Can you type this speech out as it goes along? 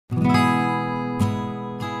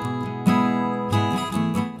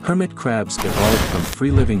Hermit crabs evolved from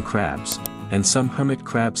free-living crabs, and some hermit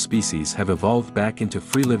crab species have evolved back into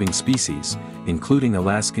free-living species, including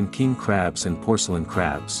Alaskan king crabs and porcelain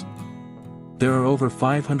crabs. There are over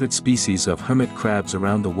 500 species of hermit crabs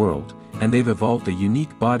around the world, and they've evolved a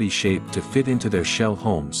unique body shape to fit into their shell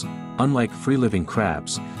homes. Unlike free-living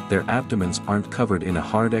crabs, their abdomens aren't covered in a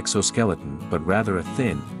hard exoskeleton but rather a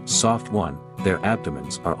thin, soft one. Their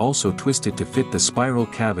abdomens are also twisted to fit the spiral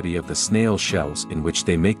cavity of the snail shells in which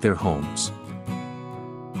they make their homes.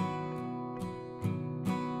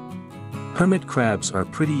 Hermit crabs are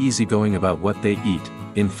pretty easygoing about what they eat.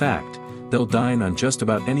 In fact, they'll dine on just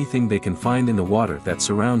about anything they can find in the water that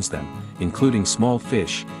surrounds them, including small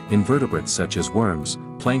fish, invertebrates such as worms,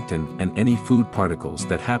 plankton, and any food particles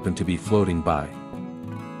that happen to be floating by.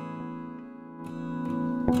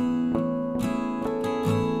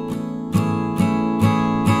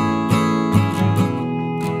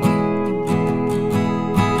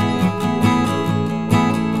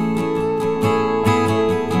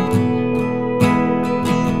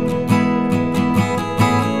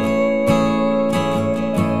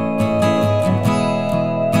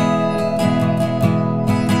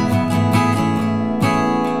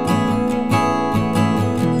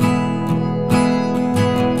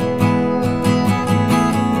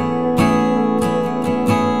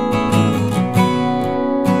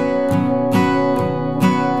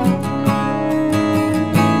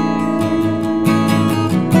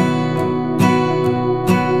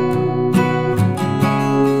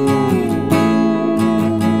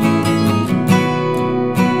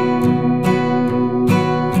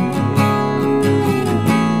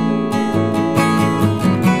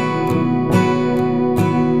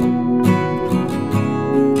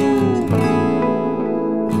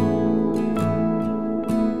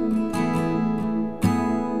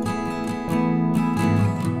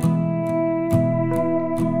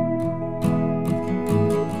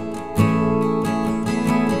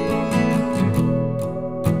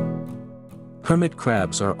 Hermit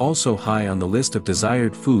crabs are also high on the list of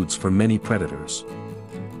desired foods for many predators.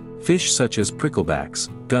 Fish such as pricklebacks,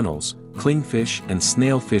 gunnels, clingfish and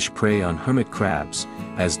snailfish prey on hermit crabs,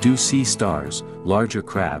 as do sea stars, larger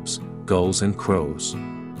crabs, gulls and crows.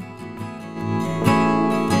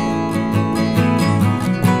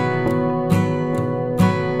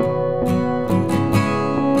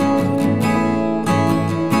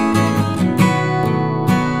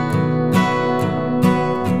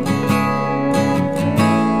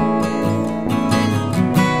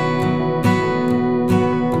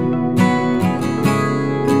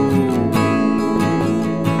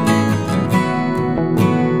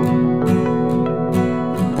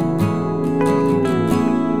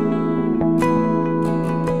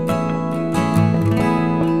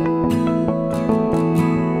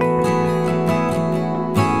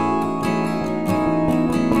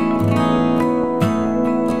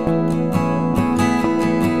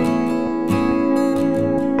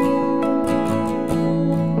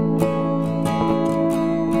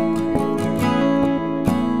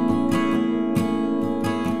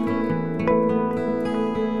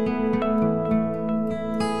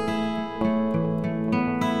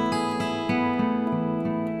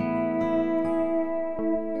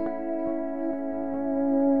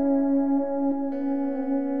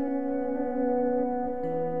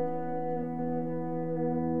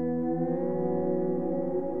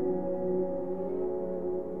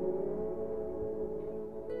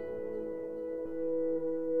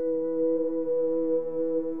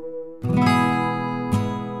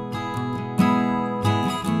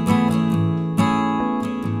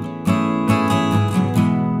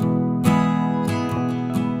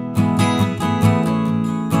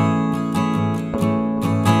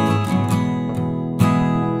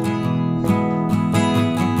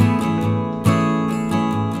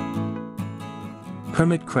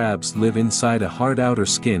 Hermit crabs live inside a hard outer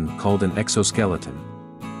skin called an exoskeleton.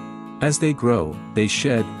 As they grow, they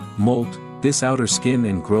shed, molt, this outer skin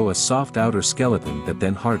and grow a soft outer skeleton that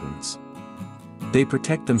then hardens. They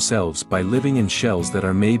protect themselves by living in shells that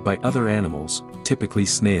are made by other animals, typically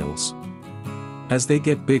snails. As they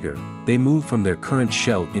get bigger, they move from their current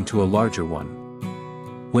shell into a larger one.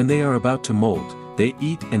 When they are about to molt, they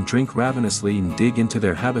eat and drink ravenously and dig into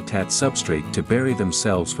their habitat substrate to bury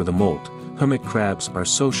themselves for the molt. Hermit crabs are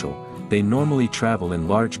social. They normally travel in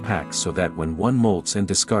large packs so that when one molts and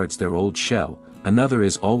discards their old shell, another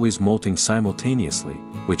is always molting simultaneously,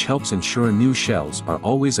 which helps ensure new shells are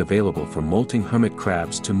always available for molting hermit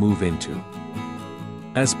crabs to move into.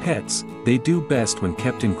 As pets, they do best when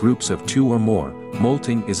kept in groups of 2 or more.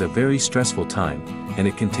 Molting is a very stressful time, and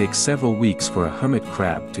it can take several weeks for a hermit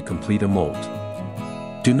crab to complete a molt.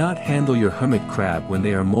 Do not handle your hermit crab when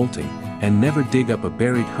they are molting, and never dig up a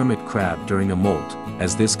buried hermit crab during a molt,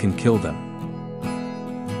 as this can kill them.